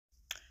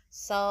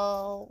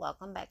So,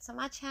 welcome back to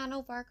my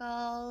channel,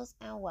 Virgos,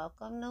 and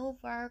welcome new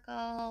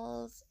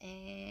Virgos.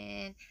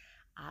 And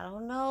I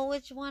don't know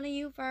which one of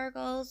you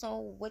Virgos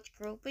or which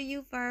group of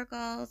you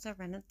Virgos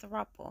are in a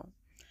throuple.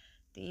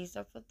 These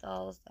are for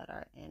those that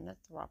are in a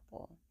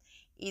throuple.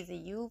 Either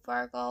you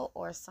Virgo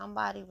or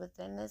somebody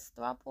within this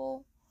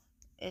throuple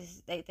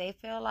is they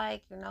feel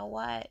like, you know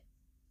what?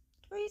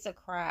 Three's a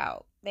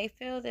crowd. They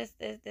feel this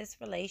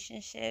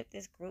relationship,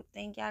 this group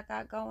thing y'all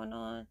got going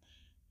on,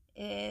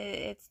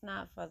 it's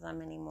not for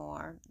them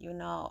anymore.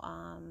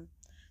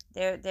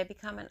 They're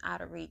becoming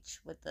out of reach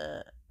with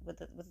the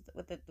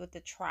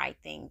try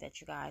thing that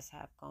you guys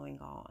have going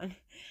on.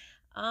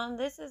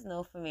 This is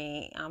new for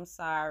me. I'm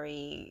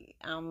sorry.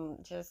 I'm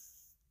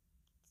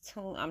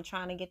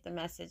trying to get the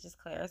message as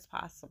clear as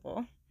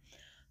possible.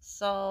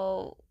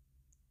 So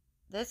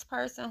this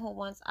person who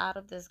wants out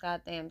of this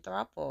goddamn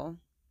throuple,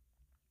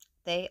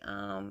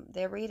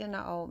 they're reading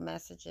the old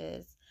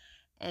messages,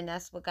 and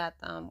that's what got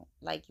them,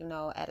 like,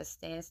 at a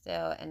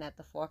standstill and at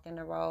the fork in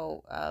the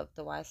road of,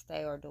 do I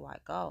stay or do I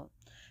go?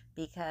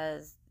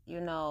 Because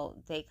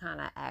they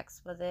kind of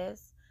asked for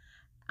this.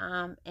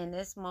 In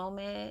this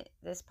moment,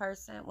 this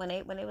person, when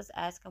they was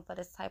asking for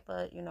this type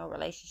of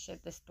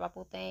relationship, this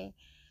throuple thing,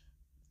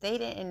 they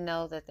didn't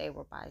know that they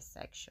were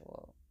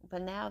bisexual,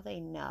 but now they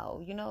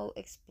know.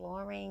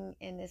 Exploring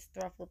in this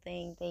throuple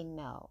thing, they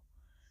know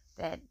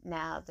that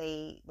now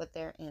what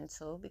they're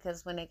into,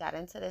 because when they got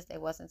into this, they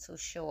wasn't too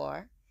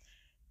sure.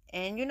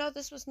 And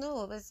this was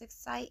new. It was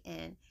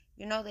exciting.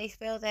 They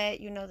feel that,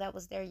 that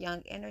was their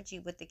young energy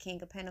with the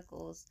King of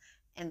Pentacles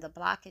and the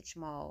blockage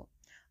mode.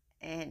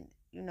 And,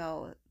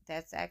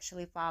 that's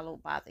actually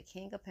followed by the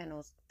King of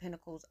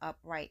Pentacles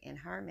upright and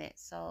Hermit.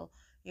 So,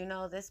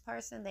 this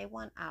person, they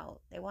want out.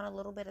 They want a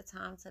little bit of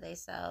time to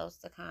themselves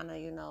to kind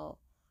of,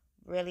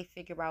 really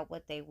figure out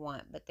what they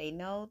want. But they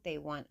know they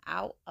want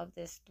out of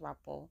this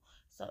throuple.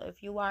 So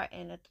if you are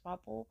in a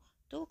throuple,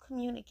 do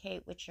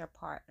communicate with your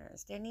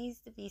partners. There needs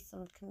to be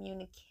some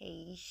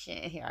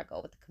communication. Here I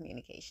go with the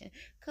communication.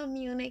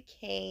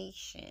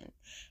 Communication.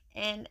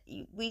 And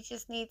we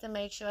just need to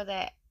make sure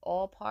that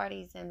all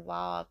parties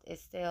involved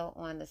is still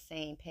on the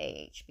same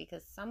page,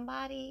 because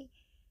somebody,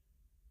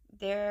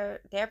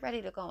 they're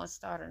ready to go and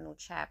start a new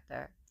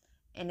chapter,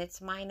 and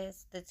it's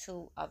minus the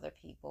two other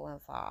people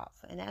involved.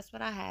 And that's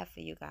what I have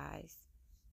for you guys.